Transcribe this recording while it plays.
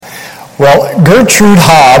Well, Gertrude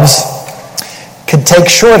Hobbs could take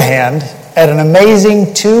shorthand at an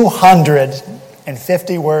amazing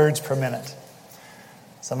 250 words per minute.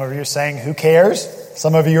 Some of you are saying, who cares?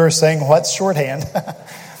 Some of you are saying, what's shorthand?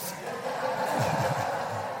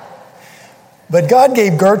 But God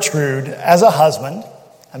gave Gertrude as a husband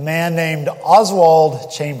a man named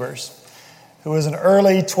Oswald Chambers, who was an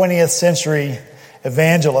early 20th century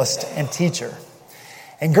evangelist and teacher.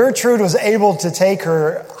 And Gertrude was able to take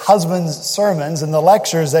her husband's sermons and the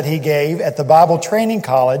lectures that he gave at the Bible Training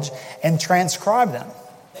College and transcribe them.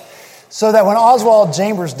 So that when Oswald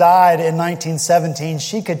Chambers died in 1917,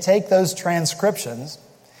 she could take those transcriptions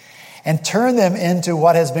and turn them into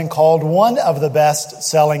what has been called one of the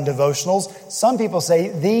best-selling devotionals. Some people say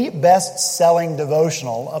the best-selling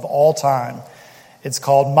devotional of all time. It's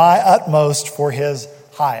called My Utmost for His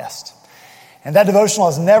Highest. And that devotional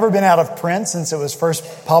has never been out of print since it was first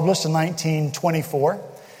published in 1924.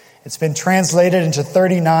 It's been translated into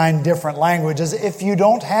 39 different languages. If you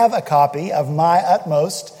don't have a copy of My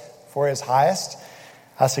Utmost for His Highest,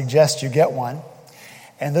 I suggest you get one.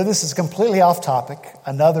 And though this is completely off topic,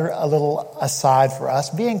 a little aside for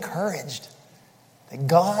us, be encouraged that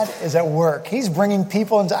God is at work. He's bringing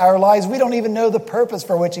people into our lives. We don't even know the purpose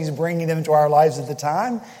for which He's bringing them into our lives at the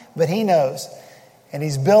time, but He knows. And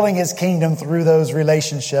He's building His kingdom through those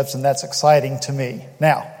relationships, and that's exciting to me.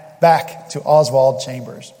 Now, back to Oswald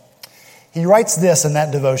Chambers. He writes this in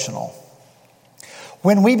that devotional.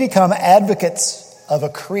 When we become advocates of a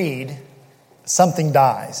creed, something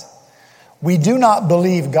dies. We do not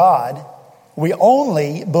believe God. We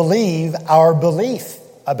only believe our belief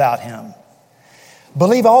about Him.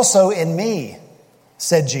 Believe also in me,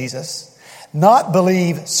 said Jesus, not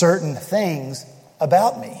believe certain things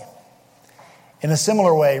about me. In a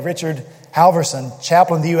similar way, Richard Halverson,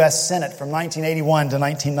 chaplain of the U.S. Senate from 1981 to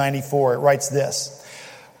 1994, writes this: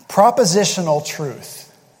 propositional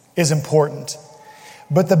truth is important,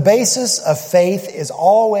 but the basis of faith is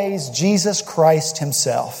always Jesus Christ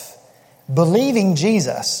Himself. Believing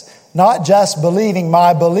Jesus, not just believing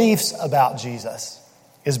my beliefs about Jesus,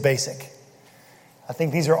 is basic. I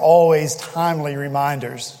think these are always timely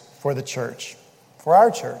reminders for the church, for our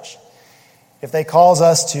church. If they cause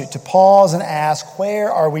us to pause and ask,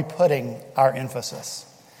 where are we putting our emphasis?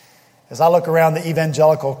 As I look around the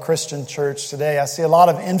evangelical Christian church today, I see a lot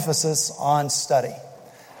of emphasis on study,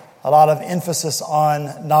 a lot of emphasis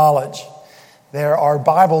on knowledge. There are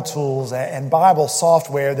Bible tools and Bible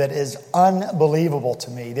software that is unbelievable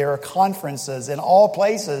to me. There are conferences in all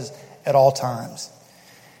places at all times.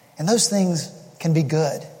 And those things can be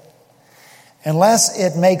good, unless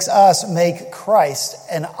it makes us make Christ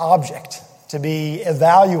an object to be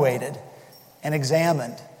evaluated and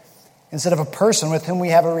examined, instead of a person with whom we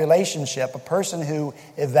have a relationship, a person who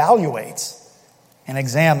evaluates and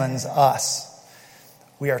examines us.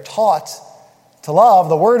 We are taught to love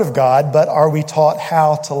the Word of God, but are we taught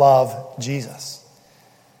how to love Jesus?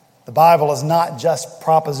 The Bible is not just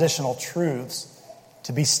propositional truths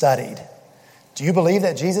to be studied. Do you believe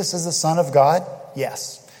that Jesus is the Son of God?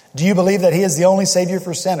 Yes. Do you believe that He is the only Savior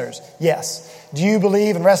for sinners? Yes. Do you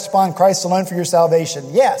believe and rest upon Christ alone for your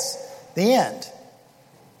salvation? Yes. The end.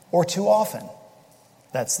 Or too often,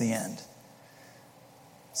 that's the end.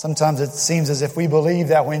 Sometimes it seems as if we believe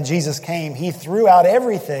that when Jesus came, He threw out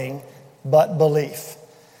everything but belief.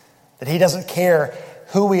 That He doesn't care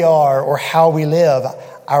who we are or how we live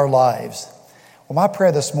our lives. Well, my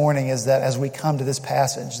prayer this morning is that as we come to this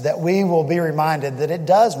passage, that we will be reminded that it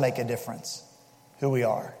does make a difference who we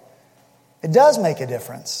are. It does make a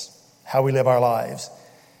difference how we live our lives.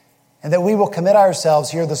 And that we will commit ourselves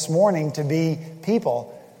here this morning to be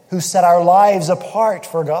people who set our lives apart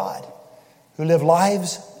for God, who live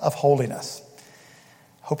lives of holiness.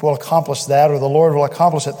 Hope we'll accomplish that, or the Lord will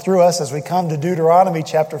accomplish it through us as we come to Deuteronomy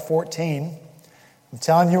chapter 14. I'm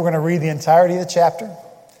telling you, we're going to read the entirety of the chapter.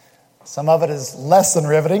 Some of it is less than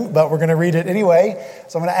riveting, but we're going to read it anyway.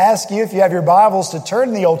 So I'm going to ask you, if you have your Bibles, to turn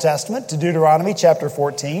in the Old Testament to Deuteronomy chapter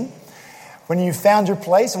 14. When you've found your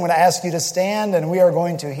place, I'm going to ask you to stand, and we are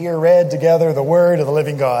going to hear read together the Word of the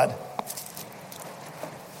living God.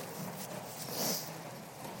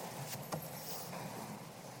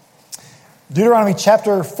 Deuteronomy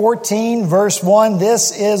chapter 14, verse 1,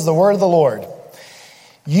 this is the word of the Lord.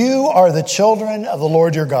 You are the children of the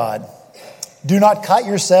Lord your God. Do not cut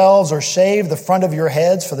yourselves or shave the front of your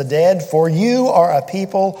heads for the dead, for you are a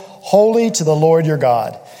people holy to the Lord your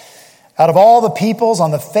God. Out of all the peoples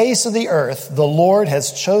on the face of the earth, the Lord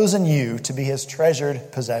has chosen you to be His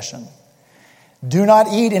treasured possession. Do not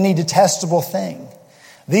eat any detestable thing.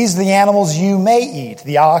 These are the animals you may eat: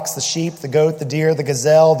 the ox, the sheep, the goat, the deer, the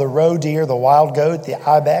gazelle, the roe deer, the wild goat, the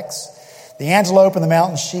ibex. the antelope and the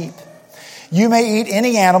mountain sheep. You may eat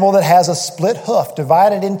any animal that has a split hoof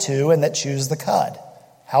divided in two and that chews the cud.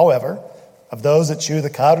 However, of those that chew the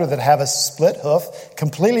cud or that have a split hoof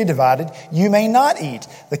completely divided, you may not eat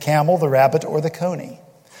the camel, the rabbit, or the coney.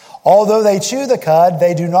 Although they chew the cud,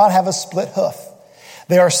 they do not have a split hoof.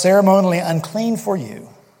 They are ceremonially unclean for you.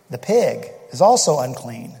 The pig is also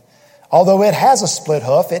unclean. Although it has a split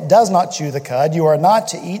hoof, it does not chew the cud. You are not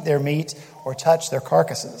to eat their meat or touch their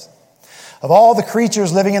carcasses. Of all the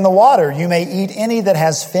creatures living in the water, you may eat any that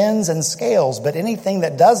has fins and scales, but anything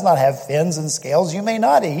that does not have fins and scales you may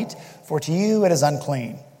not eat, for to you it is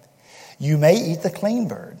unclean. You may eat the clean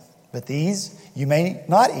bird, but these you may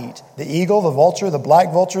not eat: the eagle, the vulture, the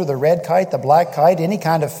black vulture, the red kite, the black kite, any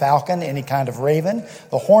kind of falcon, any kind of raven,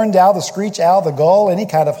 the horned owl, the screech owl, the gull, any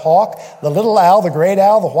kind of hawk, the little owl, the great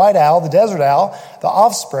owl, the white owl, the desert owl, the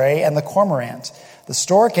osprey, and the cormorant, the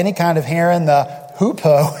stork, any kind of heron, the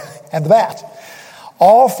hoopoe, and the bat.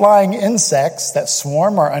 All flying insects that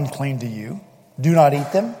swarm are unclean to you. Do not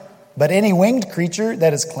eat them, but any winged creature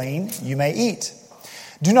that is clean you may eat.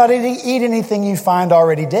 Do not eat anything you find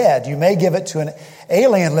already dead. You may give it to an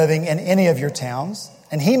alien living in any of your towns,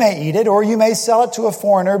 and he may eat it, or you may sell it to a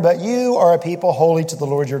foreigner, but you are a people holy to the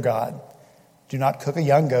Lord your God. Do not cook a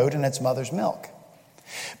young goat in its mother's milk.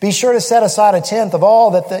 Be sure to set aside a tenth of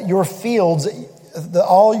all that your fields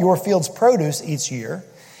produce each year.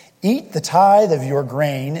 Eat the tithe of your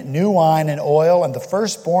grain, new wine and oil, and the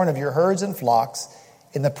firstborn of your herds and flocks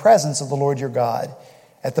in the presence of the Lord your God,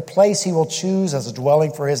 at the place he will choose as a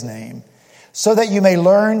dwelling for his name, so that you may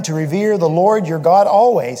learn to revere the Lord your God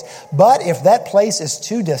always. But if that place is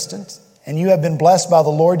too distant, and you have been blessed by the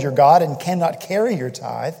Lord your God and cannot carry your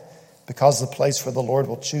tithe, because the place where the Lord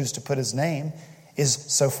will choose to put his name is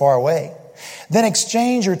so far away, then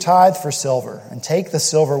exchange your tithe for silver, and take the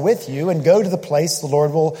silver with you, and go to the place the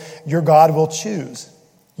Lord your God will choose.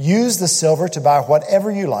 Use the silver to buy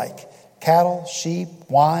whatever you like: cattle, sheep,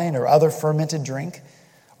 wine, or other fermented drink,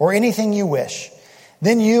 or anything you wish.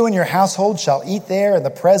 Then you and your household shall eat there in the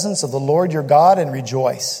presence of the Lord your God and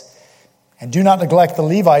rejoice. And do not neglect the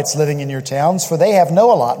Levites living in your towns, for they have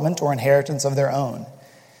no allotment or inheritance of their own.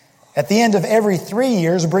 At the end of every 3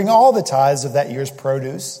 years, bring all the tithes of that year's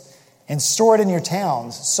produce and store it in your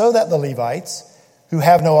towns, so that the Levites, who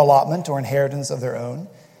have no allotment or inheritance of their own,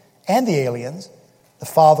 and the aliens, the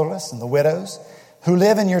fatherless and the widows, who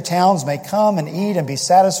live in your towns may come and eat and be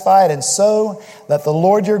satisfied, and so that the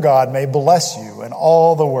Lord your God may bless you in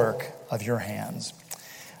all the work of your hands.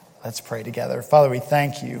 Let's pray together. Father, we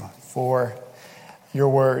thank you for your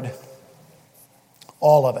word,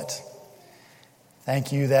 all of it.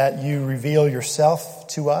 Thank you that you reveal yourself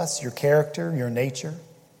to us, your character, your nature.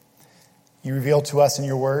 You reveal to us in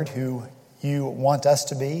your word who you want us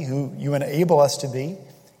to be, who you enable us to be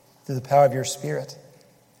through the power of your Spirit.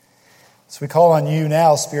 So we call on you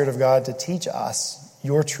now, Spirit of God, to teach us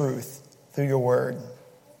your truth through your word.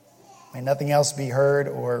 May nothing else be heard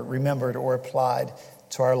or remembered or applied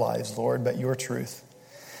to our lives, Lord, but your truth.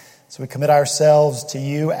 So we commit ourselves to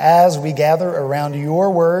you as we gather around your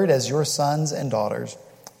word as your sons and daughters.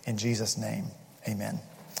 In Jesus' name, amen.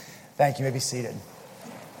 Thank you. You may be seated.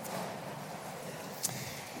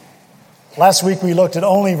 Last week we looked at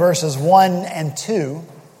only verses 1 and 2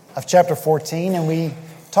 of chapter 14, and we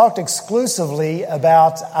talked exclusively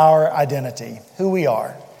about our identity, who we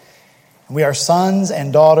are. We are sons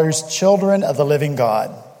and daughters, children of the living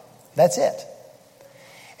God. That's it.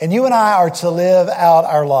 And you and I are to live out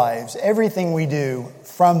our lives, everything we do,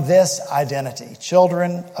 from this identity,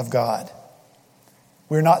 children of God.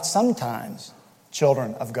 We're not sometimes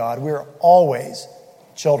children of God. We're always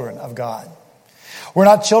children of God. We're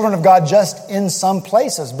not children of God just in some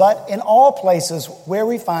places, but in all places where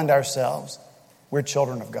we find ourselves, we're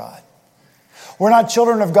children of God. We're not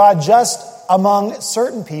children of God just among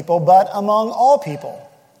certain people, but among all people.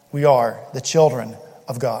 We are the children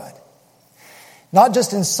of God. Not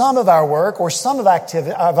just in some of our work or some of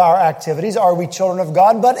our activities are we children of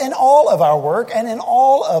God, but in all of our work and in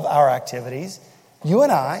all of our activities, you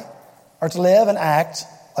and I are to live and act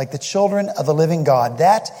like the children of the living God.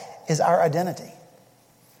 That is our identity.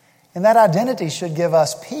 And that identity should give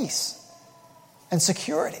us peace and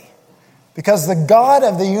security, because the God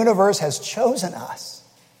of the universe has chosen us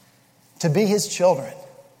to be his children,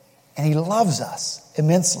 and he loves us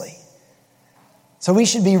immensely. So we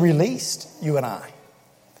should be released, you and I.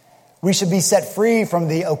 We should be set free from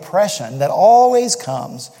the oppression that always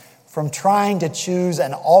comes from trying to choose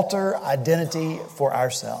an alter identity for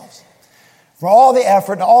ourselves. From all the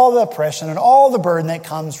effort and all the oppression and all the burden that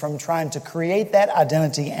comes from trying to create that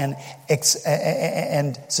identity and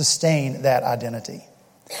sustain that identity.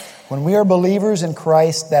 when we are believers in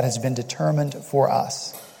Christ, that has been determined for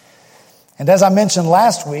us. And as I mentioned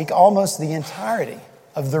last week, almost the entirety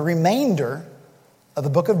of the remainder of the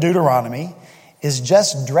book of Deuteronomy is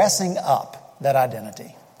just dressing up that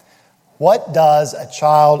identity. What does a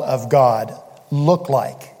child of God look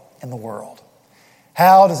like in the world?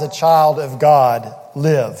 How does a child of God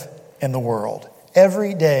live in the world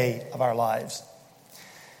every day of our lives?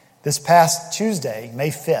 This past Tuesday, May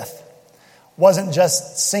 5th, wasn't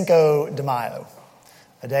just Cinco de Mayo,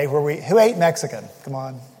 a day where who ate Mexican? Come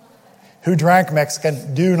on. Who drank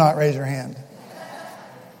Mexican? Do not raise your hand.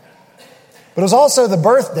 But it was also the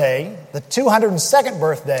birthday, the 202nd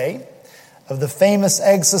birthday of the famous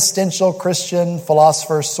existential Christian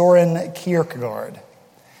philosopher Soren Kierkegaard.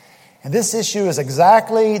 And this issue is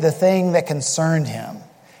exactly the thing that concerned him: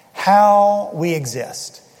 how we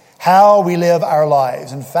exist, how we live our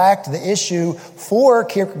lives. In fact, the issue for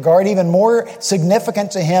Kierkegaard, even more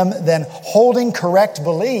significant to him than holding correct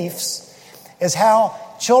beliefs, is how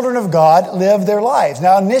children of God live their lives.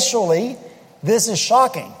 Now, initially, this is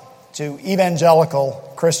shocking to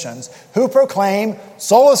evangelical Christians who proclaim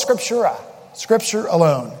sola scriptura, Scripture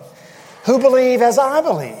alone, who believe, as I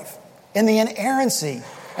believe, in the inerrancy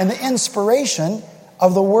and the inspiration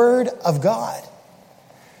of the Word of God.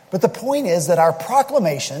 But the point is that our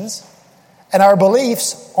proclamations and our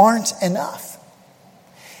beliefs aren't enough.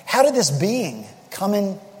 How did this being come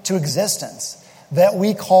into existence that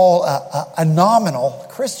we call a nominal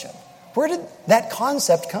Christian? Where did that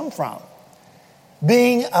concept come from?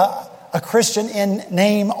 Being a Christian in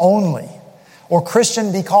name only, or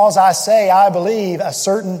Christian because I say I believe a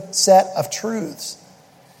certain set of truths.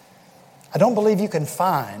 I don't believe you can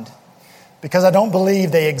find, because I don't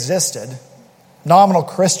believe they existed, nominal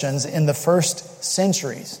Christians in the first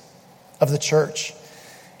centuries of the church.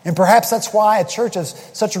 And perhaps that's why a church of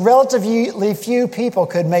such relatively few people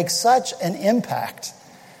could make such an impact,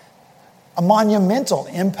 a monumental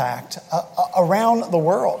impact around the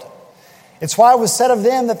world. It's why it was said of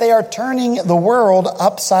them that they are turning the world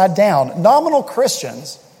upside down. Nominal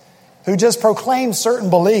Christians who just proclaim certain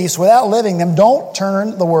beliefs without living them don't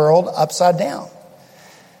turn the world upside down.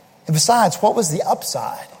 And besides, what was the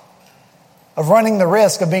upside of running the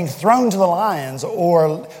risk of being thrown to the lions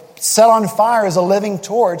or set on fire as a living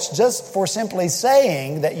torch just for simply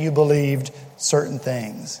saying that you believed certain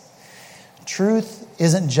things? Truth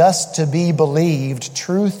isn't just to be believed.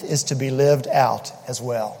 Truth is to be lived out as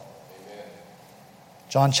well.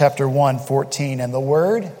 John chapter 1:14, and the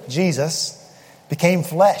Word, Jesus, became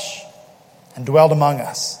flesh and dwelt among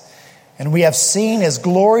us. And we have seen His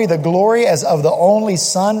glory, the glory as of the only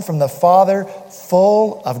Son from the Father,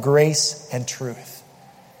 full of grace and truth.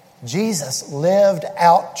 Jesus lived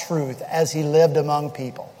out truth as He lived among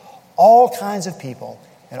people. All kinds of people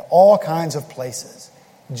in all kinds of places.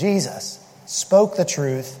 Jesus spoke the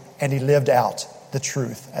truth and He lived out the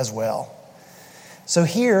truth as well. So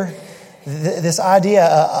here, this idea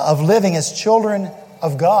of living as children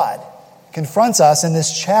of God confronts us in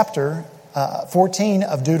this chapter 14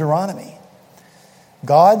 of Deuteronomy.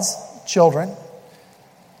 God's children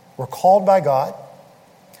were called by God,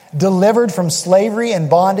 delivered from slavery and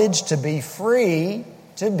bondage to be free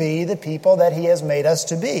to be the people that He has made us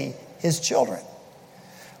to be, His children.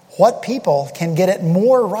 What people can get it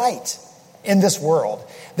more right in this world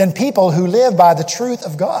than people who live by the truth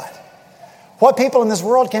of God? What people in this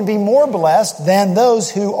world can be more blessed than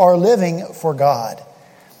those who are living for God?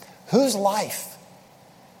 Whose life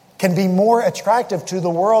can be more attractive to the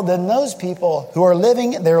world than those people who are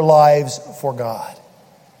living their lives for God?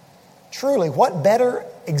 Truly, what better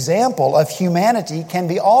example of humanity can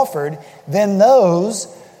be offered than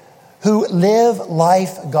those who live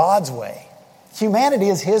life God's way? Humanity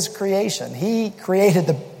is His creation. He created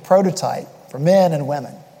the prototype for men and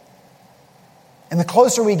women. And the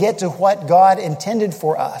closer we get to what God intended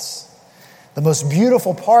for us, the most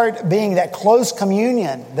beautiful part being that close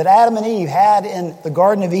communion that Adam and Eve had in the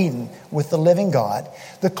Garden of Eden with the living God,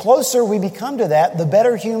 the closer we become to that, the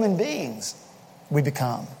better human beings we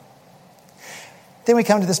become. Then we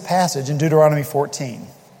come to this passage in Deuteronomy 14.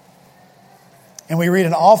 And we read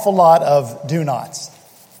an awful lot of do nots.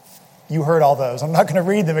 You heard all those. I'm not going to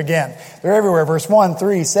read them again. They're everywhere. Verse 1,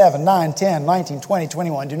 3, 7, 9, 10, 19, 20,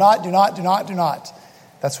 21. Do not, do not, do not, do not.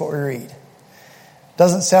 That's what we read.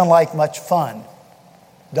 Doesn't sound like much fun,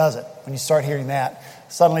 does it? When you start hearing that,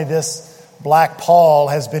 suddenly this black pall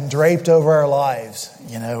has been draped over our lives,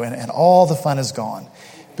 and all the fun is gone.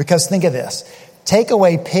 Because think of this. Take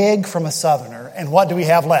away pig from a Southerner, and what do we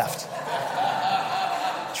have left?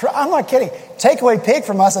 I'm not kidding. Take away pig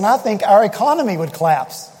from us, and I think our economy would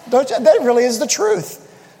collapse. Don't you? That really is the truth.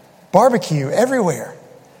 Barbecue everywhere.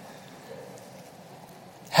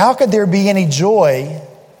 How could there be any joy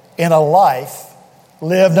in a life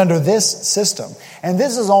lived under this system? And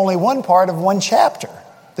this is only one part of one chapter.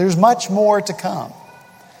 There's much more to come.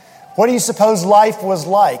 What do you suppose life was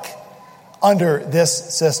like under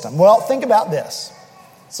this system? Well, think about this.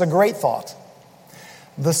 It's a great thought.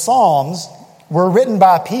 The Psalms were written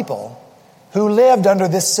by people who lived under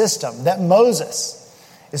this system that Moses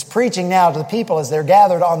is preaching now to the people as they're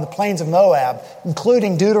gathered on the plains of Moab,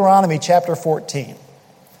 including Deuteronomy chapter 14.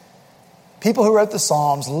 People who wrote the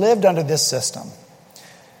Psalms lived under this system.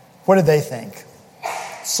 What did they think?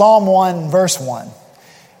 Psalm 1, verse 1.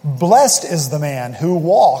 Blessed is the man who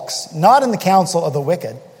walks not in the counsel of the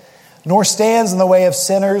wicked, nor stands in the way of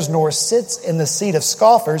sinners, nor sits in the seat of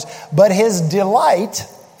scoffers, but his delight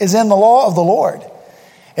is in the law of the Lord.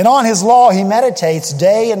 And on his law he meditates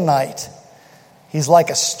day and night. He's like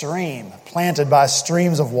a stream planted by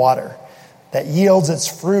streams of water that yields its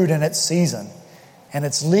fruit in its season, and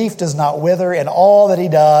its leaf does not wither, and all that he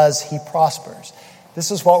does, he prospers. This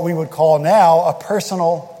is what we would call now a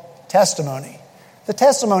personal testimony. The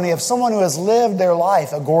testimony of someone who has lived their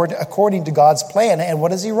life according to God's plan. And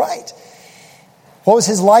what does he write? What was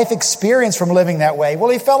his life experience from living that way?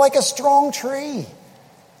 Well, he felt like a strong tree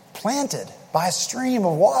planted by a stream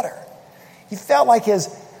of water. He felt like his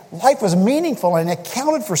life was meaningful and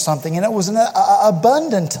accounted for something, and it was an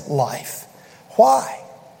abundant life. Why?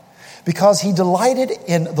 Because he delighted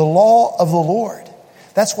in the law of the Lord.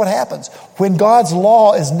 That's what happens when God's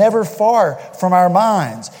law is never far from our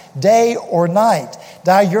minds, day or night,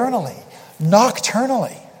 diurnally,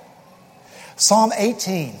 nocturnally. Psalm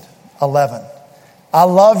 18:11. I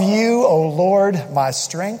love you, O Lord, my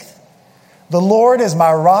strength. The Lord is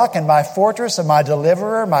my rock and my fortress and my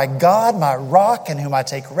deliverer, my God, my rock in whom I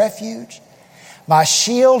take refuge, my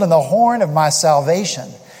shield and the horn of my salvation.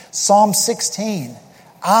 Psalm 16.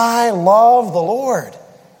 I love the Lord,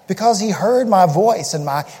 because he heard my voice and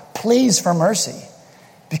my pleas for mercy,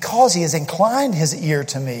 because he has inclined his ear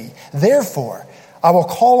to me. Therefore, I will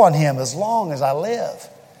call on him as long as I live.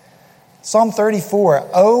 Psalm 34,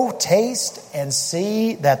 oh, taste and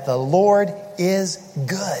see that the Lord is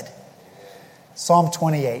good. Psalm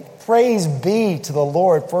 28, praise be to the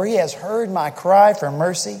Lord, for he has heard my cry for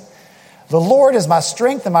mercy. The Lord is my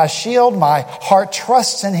strength and my shield. My heart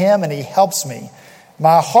trusts in him and he helps me.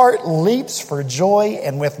 My heart leaps for joy,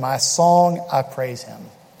 and with my song I praise him.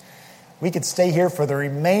 We could stay here for the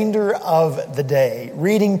remainder of the day,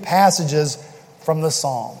 reading passages from the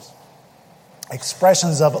Psalms.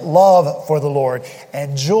 Expressions of love for the Lord,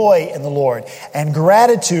 and joy in the Lord, and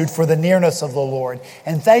gratitude for the nearness of the Lord,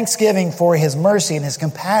 and thanksgiving for his mercy and his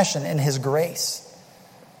compassion and his grace.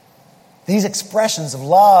 These expressions of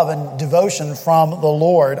love and devotion from the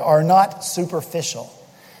Lord are not superficial.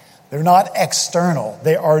 They're not external.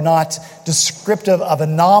 They are not descriptive of a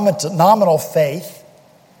nominal faith,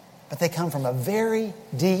 but they come from a very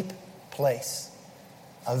deep place,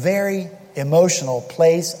 a very emotional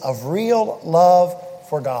place of real love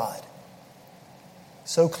for God.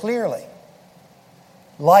 So clearly,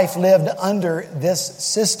 life lived under this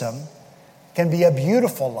system can be a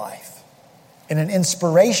beautiful life and an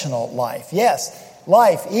inspirational life. Yes,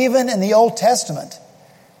 life, even in the Old Testament,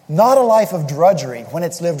 not a life of drudgery when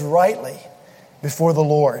it's lived rightly before the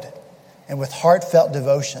Lord and with heartfelt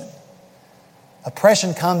devotion.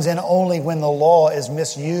 Oppression comes in only when the law is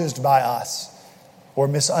misused by us or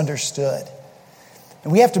misunderstood.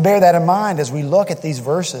 And we have to bear that in mind as we look at these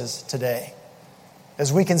verses today,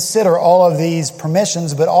 as we consider all of these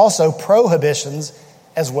permissions but also prohibitions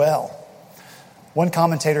as well. One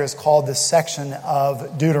commentator has called this section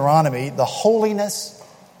of Deuteronomy the holiness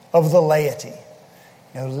of the laity.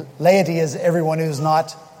 You know, laity is everyone who's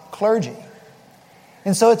not clergy.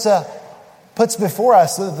 And so it's puts before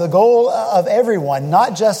us the goal of everyone,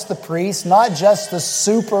 not just the priest, not just the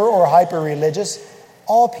super or hyper religious,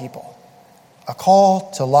 all people. A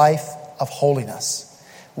call to life of holiness.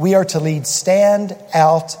 We are to lead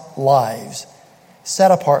stand-out lives,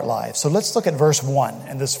 set-apart lives. So let's look at verse 1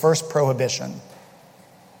 in this first prohibition.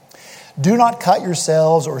 Do not cut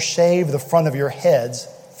yourselves or shave the front of your heads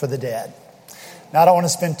for the dead. Now, I don't want to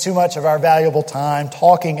spend too much of our valuable time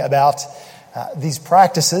talking about these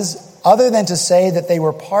practices, other than to say that they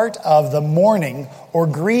were part of the mourning or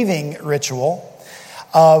grieving ritual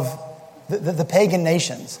of the pagan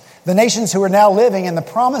nations. The nations who are now living in the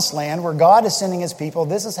promised land where God is sending his people.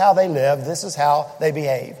 This is how they live. This is how they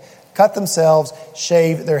behave. Cut themselves,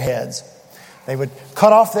 shave their heads. They would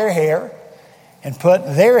cut off their hair and put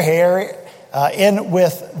their hair in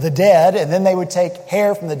with the dead, and then they would take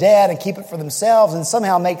hair from the dead and keep it for themselves and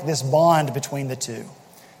somehow make this bond between the two.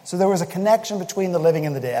 So there was a connection between the living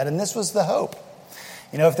and the dead, and this was the hope.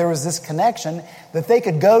 If there was this connection, that they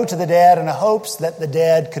could go to the dead in hopes that the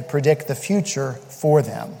dead could predict the future for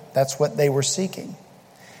them. That's what they were seeking.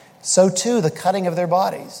 So too, the cutting of their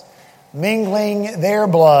bodies, mingling their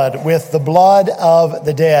blood with the blood of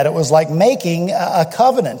the dead. It was like making a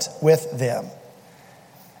covenant with them.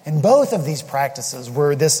 And both of these practices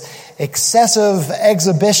were this excessive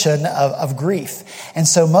exhibition of grief. And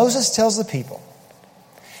so Moses tells the people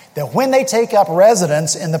that when they take up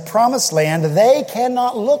residence in the promised land, they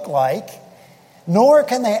cannot look like, nor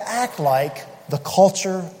can they act like the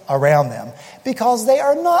culture around them, because they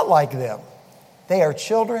are not like them. They are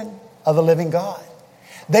children of the living God.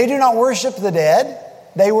 They do not worship the dead.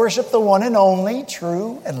 They worship the one and only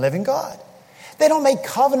true and living God. They don't make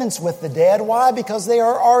covenants with the dead. Why? Because they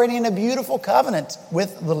are already in a beautiful covenant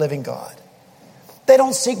with the living God. They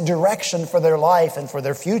don't seek direction for their life and for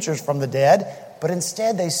their futures from the dead, but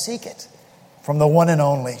instead they seek it from the one and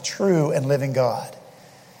only true and living God.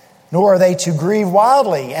 Nor are they to grieve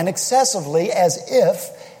wildly and excessively as if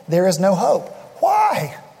there is no hope.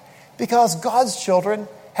 Why? Because God's children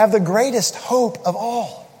have the greatest hope of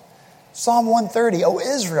all. Psalm 130, O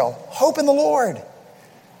Israel, hope in the Lord.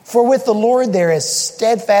 For with the Lord there is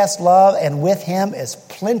steadfast love, and with him is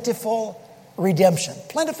plentiful redemption.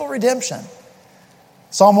 Plentiful redemption.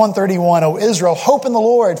 Psalm 131, O Israel, hope in the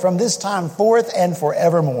Lord from this time forth and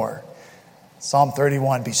forevermore. Psalm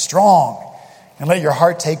 31, be strong and let your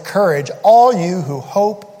heart take courage, all you who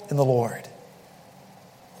hope in the Lord.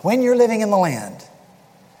 When you're living in the land,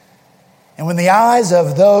 and when the eyes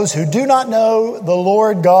of those who do not know the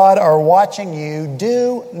Lord God are watching you,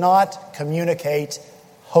 do not communicate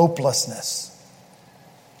hopelessness.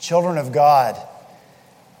 Children of God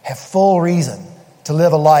have full reason to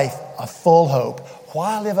live a life of full hope.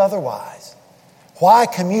 Why live otherwise? Why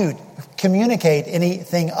communicate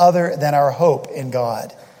anything other than our hope in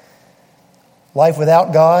God? Life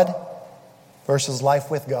without God versus life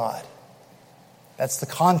with God. That's the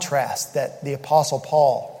contrast that the Apostle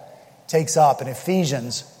Paul takes up in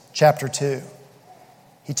Ephesians chapter 2.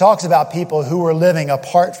 He talks about people who were living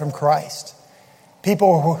apart from Christ.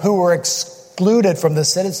 People who were excluded from the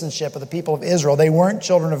citizenship of the people of Israel. They weren't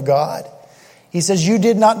children of God. He says, you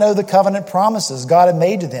did not know the covenant promises God had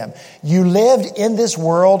made to them. You lived in this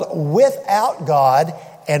world without God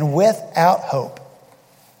and without hope.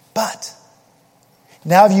 But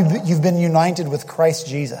now you've been united with Christ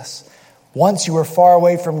Jesus. Once you were far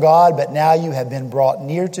away from God, but now you have been brought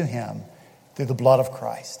near to him through the blood of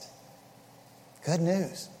Christ. Good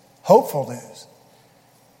news. Hopeful news.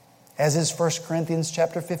 As is 1 Corinthians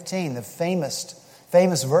chapter 15, the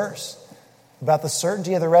famous verse about the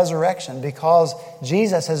certainty of the resurrection. Because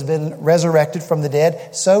Jesus has been resurrected from the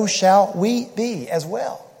dead, so shall we be as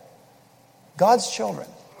well. God's children,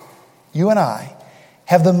 you and I,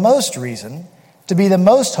 have the most reason to be the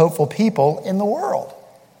most hopeful people in the world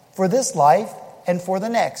for this life and for the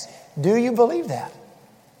next. Do you believe that?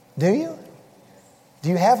 Do you? Do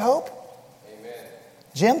you have hope? Amen.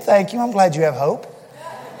 Jim, thank you. I'm glad you have hope.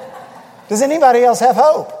 Does anybody else have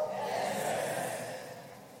hope? Yes.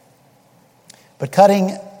 But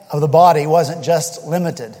cutting of the body wasn't just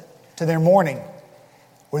limited to their mourning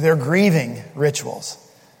or their grieving rituals.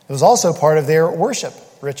 It was also part of their worship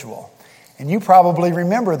ritual. And you probably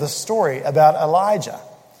remember the story about Elijah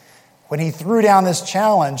when he threw down this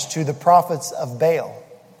challenge to the prophets of Baal.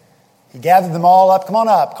 He gathered them all up. Come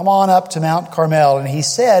on up to Mount Carmel. And he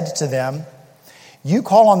said to them, you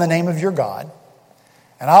call on the name of your God,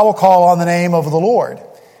 and I will call on the name of the Lord.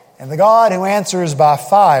 And the God who answers by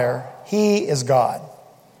fire, he is God.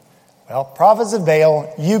 Well, prophets of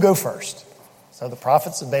Baal, you go first. So the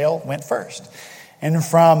prophets of Baal went first. And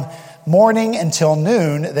from morning until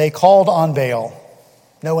noon, they called on Baal.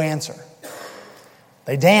 No answer.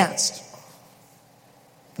 They danced.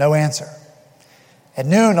 No answer. At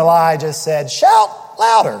noon, Elijah said, shout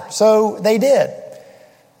louder. So they did.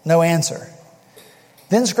 No answer.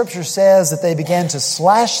 Then Scripture says that they began to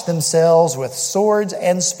slash themselves with swords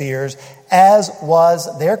and spears, as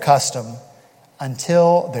was their custom,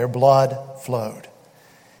 until their blood flowed.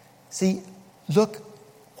 See, look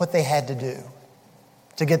what they had to do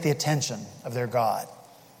to get the attention of their God.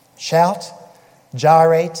 Shout,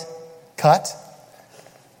 gyrate, cut.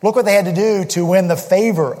 Look what they had to do to win the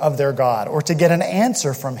favor of their God or to get an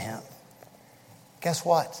answer from him. Guess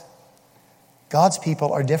what? God's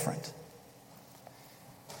people are different.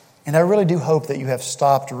 And I really do hope that you have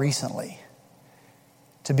stopped recently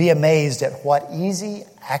to be amazed at what easy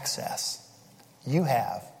access you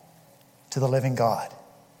have to the living God.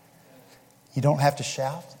 You don't have to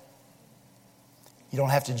shout. You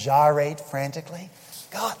don't have to gyrate frantically.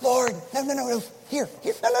 God, Lord, no. Here.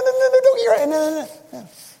 No, No.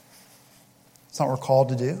 It's not what we're called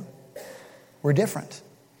to do. We're different.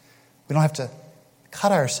 We don't have to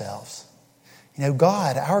cut ourselves.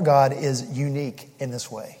 God, our God is unique in this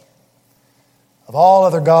way. Of all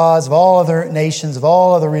other gods, of all other nations, of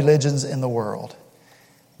all other religions in the world,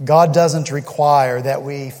 God doesn't require that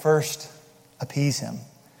we first appease Him.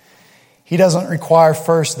 He doesn't require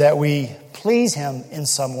first that we please Him in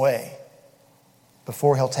some way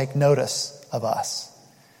before He'll take notice of us.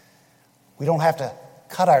 We don't have to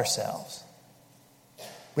cut ourselves.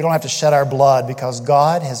 We don't have to shed our blood because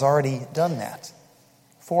God has already done that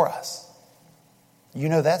for us. You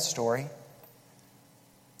know that story.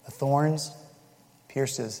 The thorns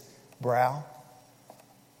pierced His brow.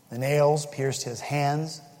 The nails pierced His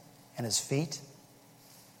hands and His feet.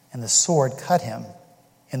 And the sword cut Him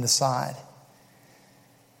in the side.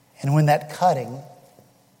 And when that cutting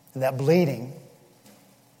and that bleeding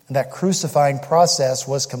and that crucifying process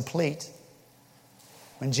was complete,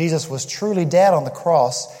 when Jesus was truly dead on the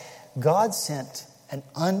cross, God sent an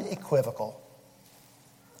unequivocal,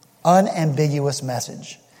 unambiguous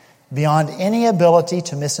message beyond any ability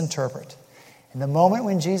to misinterpret. In the moment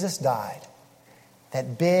when Jesus died,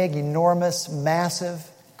 that big, enormous, massive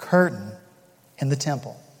curtain in the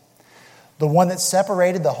temple, the one that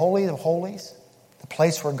separated the Holy of Holies, the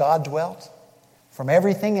place where God dwelt, from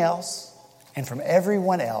everything else and from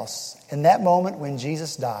everyone else, in that moment when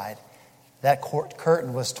Jesus died, that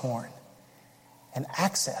curtain was torn. And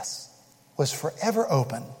access was forever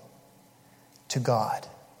open to God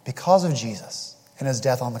because of Jesus and His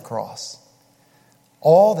death on the cross.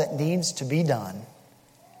 All that needs to be done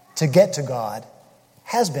to get to God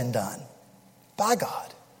has been done by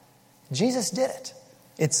God. Jesus did it.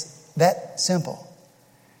 It's that simple.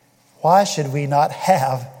 Why should we not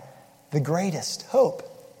have the greatest hope?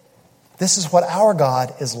 This is what our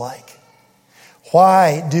God is like.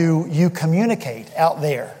 Why do you communicate out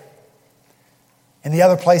there? In the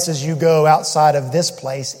other places you go outside of this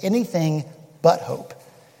place, anything but hope.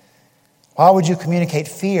 Why would you communicate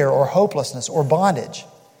fear or hopelessness or bondage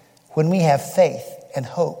when we have faith and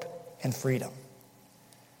hope and freedom?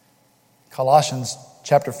 Colossians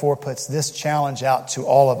chapter 4 puts this challenge out to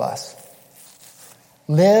all of us.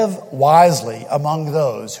 Live wisely among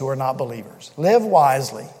those who are not believers. Live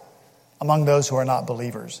wisely among those who are not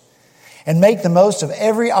believers. And make the most of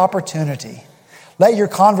every opportunity. Let your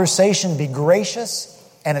conversation be gracious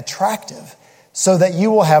and attractive so that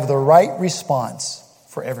you will have the right response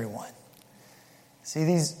for everyone. See,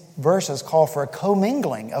 these verses call for a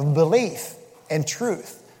commingling of belief and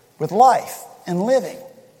truth with life and living.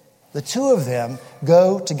 The two of them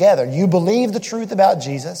go together. You believe the truth about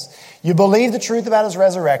Jesus. You believe the truth about His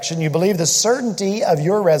resurrection. You believe the certainty of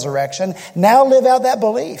your resurrection. Now live out that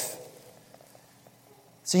belief.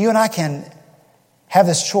 So you and I can have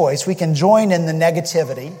this choice. We can join in the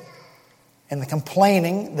negativity and the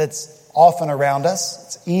complaining that's often around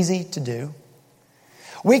us. It's easy to do.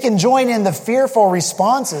 We can join in the fearful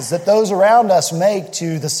responses that those around us make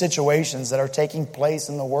to the situations that are taking place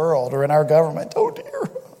in the world or in our government. Oh dear.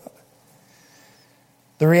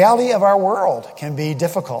 The reality of our world can be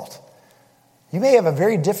difficult. You may have a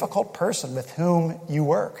very difficult person with whom you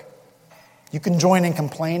work. You can join in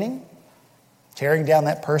complaining, tearing down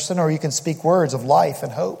that person, or you can speak words of life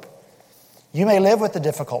and hope. You may live with a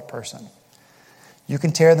difficult person. You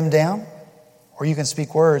can tear them down, or you can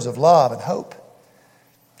speak words of love and hope.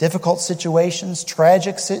 Difficult situations,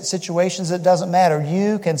 tragic situations, it doesn't matter.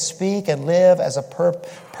 You can speak and live as a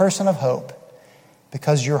person of hope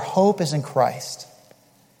because your hope is in Christ.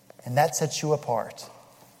 And that sets you apart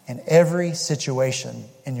in every situation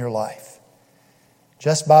in your life.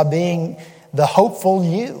 Just by being the hopeful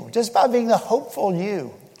you. Just by being the hopeful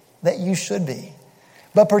you that you should be.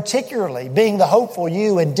 But particularly being the hopeful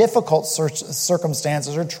you in difficult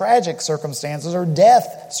circumstances or tragic circumstances or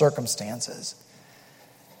death circumstances.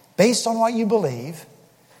 Based on what you believe,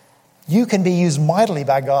 you can be used mightily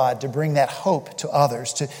by God to bring that hope to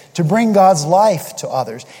others, to bring God's life to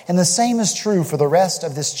others. And the same is true for the rest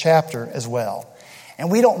of this chapter as well.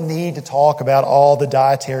 And we don't need to talk about all the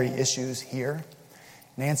dietary issues here.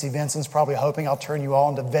 Nancy Vinson's probably hoping I'll turn you all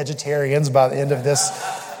into vegetarians by the end of this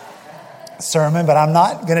sermon, but I'm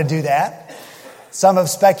not going to do that. Some have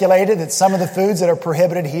speculated that some of the foods that are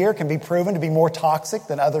prohibited here can be proven to be more toxic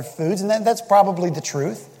than other foods, and that's probably the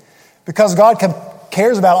truth. Because God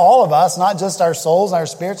cares about all of us, not just our souls, our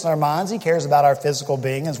spirits, and our minds. He cares about our physical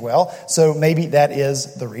being as well. So maybe that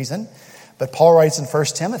is the reason. But Paul writes in 1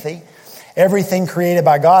 Timothy, everything created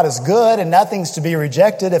by God is good, and nothing's to be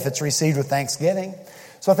rejected if it's received with thanksgiving.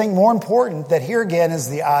 So I think more important that here again is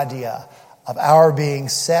the idea of our being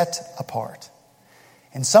set apart.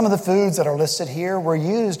 And some of the foods that are listed here were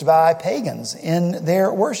used by pagans in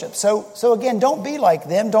their worship. So again, don't be like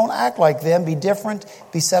them. Don't act like them. Be different.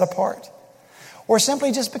 Be set apart. Or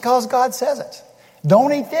simply just because God says it.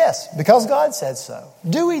 Don't eat this because God said so.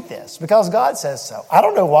 Do eat this because God says so. I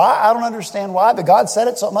don't know why. I don't understand why, but God said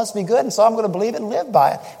it, so it must be good, and so I'm going to believe it and live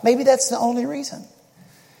by it. Maybe that's the only reason.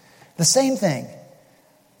 The same thing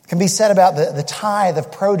can be said about the tithe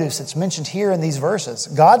of produce that's mentioned here in these verses.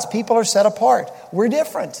 God's people are set apart. We're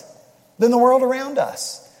different than the world around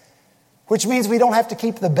us, which means we don't have to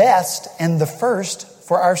keep the best and the first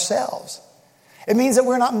for ourselves. It means that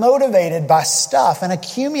we're not motivated by stuff and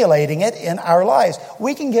accumulating it in our lives.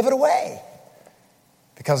 We can give it away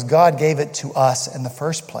because God gave it to us in the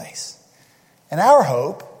first place. And our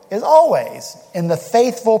hope is always in the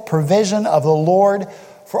faithful provision of the Lord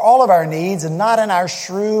for all of our needs, and not in our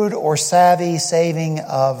shrewd or savvy saving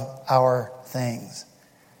of our things.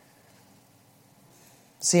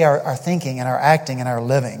 See, our thinking and our acting and our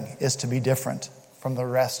living is to be different from the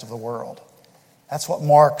rest of the world. That's what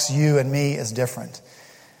marks you and me as different.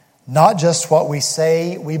 Not just what we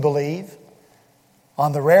say we believe.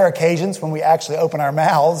 On the rare occasions when we actually open our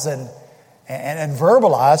mouths and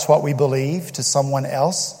verbalize what we believe to someone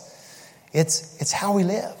else, it's how we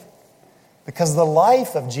live. Because the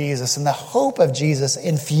life of Jesus and the hope of Jesus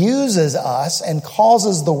infuses us and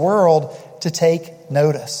causes the world to take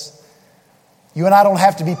notice. You and I don't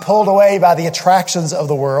have to be pulled away by the attractions of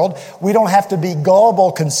the world. We don't have to be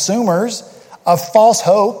gullible consumers of false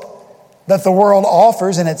hope that the world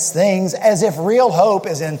offers in its things, as if real hope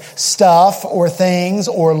is in stuff or things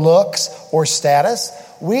or looks or status.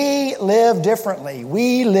 We live differently.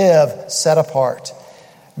 We live set apart.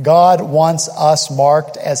 God wants us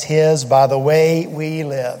marked as His by the way we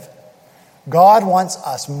live. God wants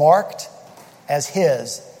us marked as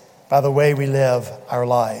His by the way we live our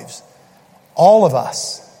lives. All of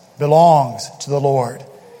us belongs to the Lord.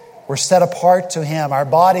 We're set apart to Him. Our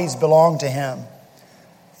bodies belong to Him.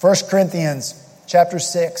 1 Corinthians chapter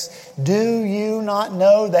 6. Do you not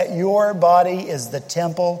know that your body is the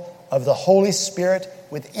temple of the Holy Spirit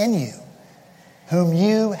within you, whom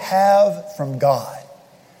you have from God?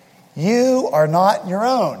 You are not your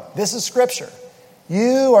own. This is Scripture.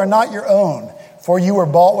 You are not your own, for you were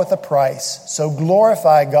bought with a price. So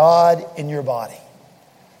glorify God in your body.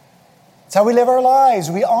 It's how we live our lives.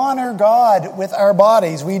 We honor God with our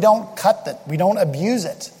bodies. We don't cut it. We don't abuse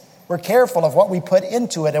it. We're careful of what we put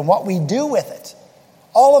into it and what we do with it.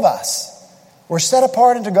 All of us. We're set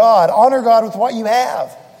apart unto God. Honor God with what you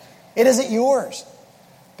have. It isn't yours.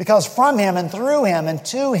 Because from Him and through Him and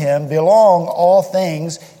to Him belong all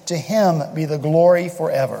things. To Him be the glory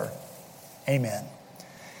forever. Amen.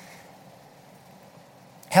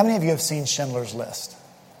 How many of you have seen Schindler's List?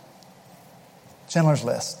 Schindler's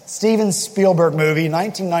List. Steven Spielberg movie,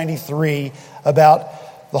 1993,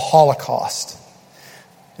 about the Holocaust.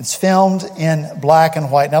 It's filmed in black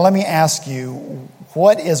and white. Now let me ask you,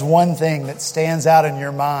 what is one thing that stands out in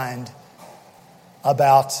your mind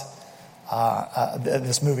about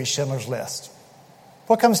this movie, Schindler's List?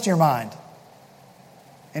 What comes to your mind?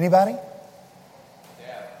 Anybody?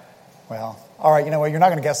 Yeah. Well, all right, you know what? You're not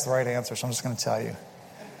going to guess the right answer, so I'm just going to tell you.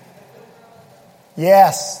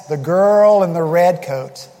 Yes, the girl in the red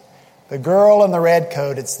coat. The girl in the red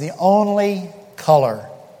coat. It's the only color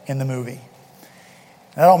in the movie.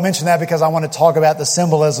 And I don't mention that because I want to talk about the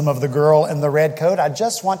symbolism of the girl in the red coat. I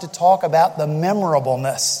just want to talk about the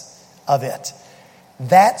memorableness of it.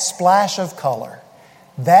 That splash of color,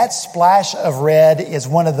 that splash of red is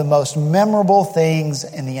one of the most memorable things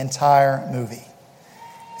in the entire movie.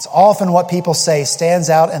 It's often what people say stands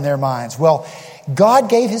out in their minds. Well, God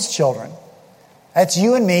gave His children, that's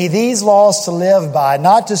you and me, these laws to live by,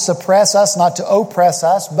 not to suppress us, not to oppress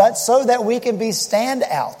us, but so that we can be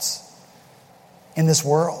standouts in this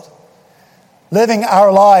world. Living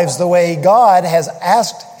our lives the way God has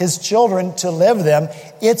asked His children to live them,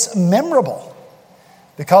 it's memorable.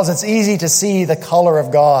 Because it's easy to see the color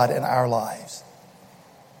of God in our lives.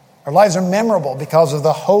 Our lives are memorable because of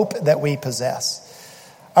the hope that we possess.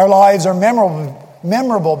 Our lives are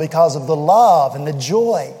memorable because of the love and the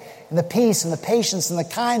joy and the peace and the patience and the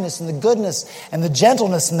kindness and the goodness and the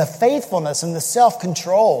gentleness and the faithfulness and the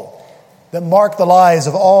self-control that mark the lives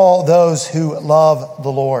of all those who love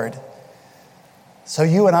the Lord. So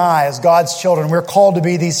you and I, as God's children, we're called to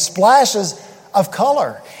be these splashes of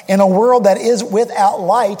color in a world that is without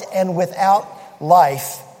light and without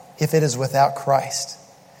life if it is without Christ.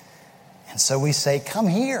 And so we say, come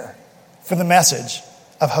here for the message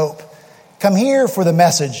of hope. Come here for the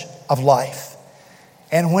message of life.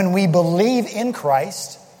 And when we believe in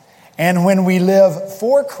Christ, and when we live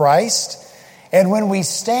for Christ, And when we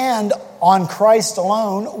stand on Christ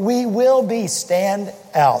alone, we will be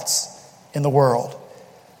standouts in the world,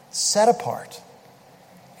 set apart.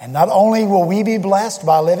 And not only will we be blessed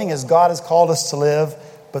by living as God has called us to live,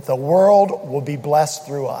 but the world will be blessed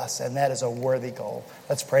through us, and that is a worthy goal.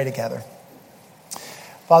 Let's pray together.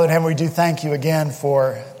 Father in heaven, we do thank you again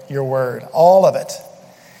for your word, all of it.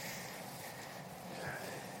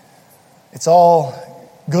 It's all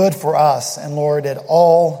good for us, and Lord, it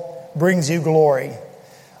all brings you glory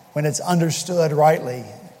when it's understood rightly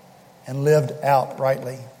and lived out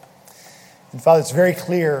rightly. And Father, it's very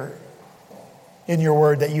clear in your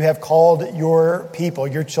word that you have called your people,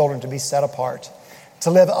 your children, to be set apart,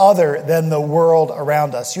 to live other than the world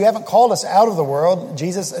around us. You haven't called us out of the world.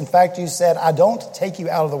 Jesus, in fact, you said, I don't take you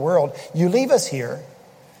out of the world. You leave us here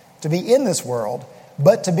to be in this world,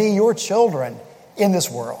 but to be your children in this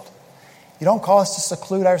world. You don't call us to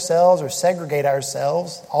seclude ourselves or segregate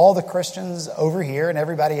ourselves, all the Christians over here and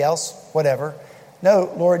everybody else, whatever.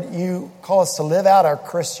 No, Lord, you call us to live out our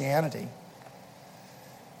Christianity,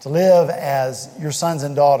 to live as your sons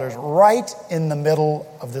and daughters right in the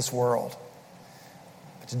middle of this world,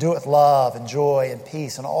 but to do it with love and joy and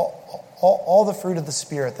peace and all the fruit of the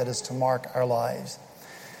Spirit that is to mark our lives.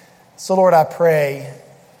 So, Lord, I pray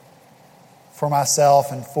for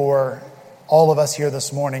myself and for all of us here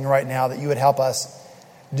this morning right now that you would help us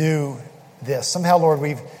do this. Somehow, Lord,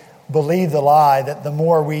 we've believed the lie that the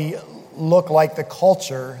more we look like the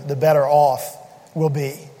culture, the better off we'll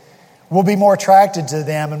be. We'll be more attracted to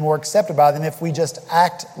them and more accepted by them if we just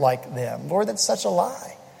act like them. Lord, that's such a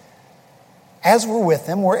lie. As we're with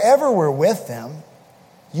them, wherever we're with them,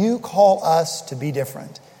 you call us to be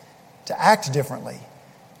different, to act differently,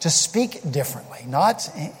 to speak differently, not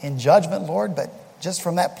in judgment, Lord, but just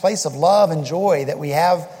from that place of love and joy that we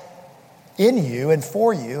have in you and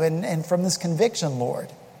for you, and from this conviction, Lord,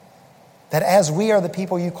 that as we are the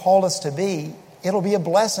people you called us to be, it'll be a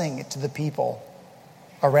blessing to the people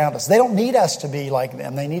around us. They don't need us to be like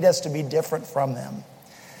them. They need us to be different from them.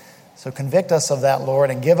 So convict us of that,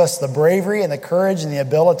 Lord, and give us the bravery and the courage and the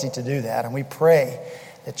ability to do that. And we pray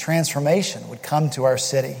that transformation would come to our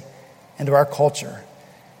city and to our culture,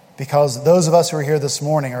 because those of us who are here this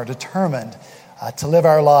morning are determined to live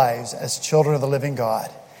our lives as children of the living God,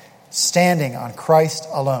 standing on Christ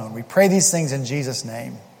alone. We pray these things in Jesus'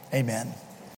 name. Amen.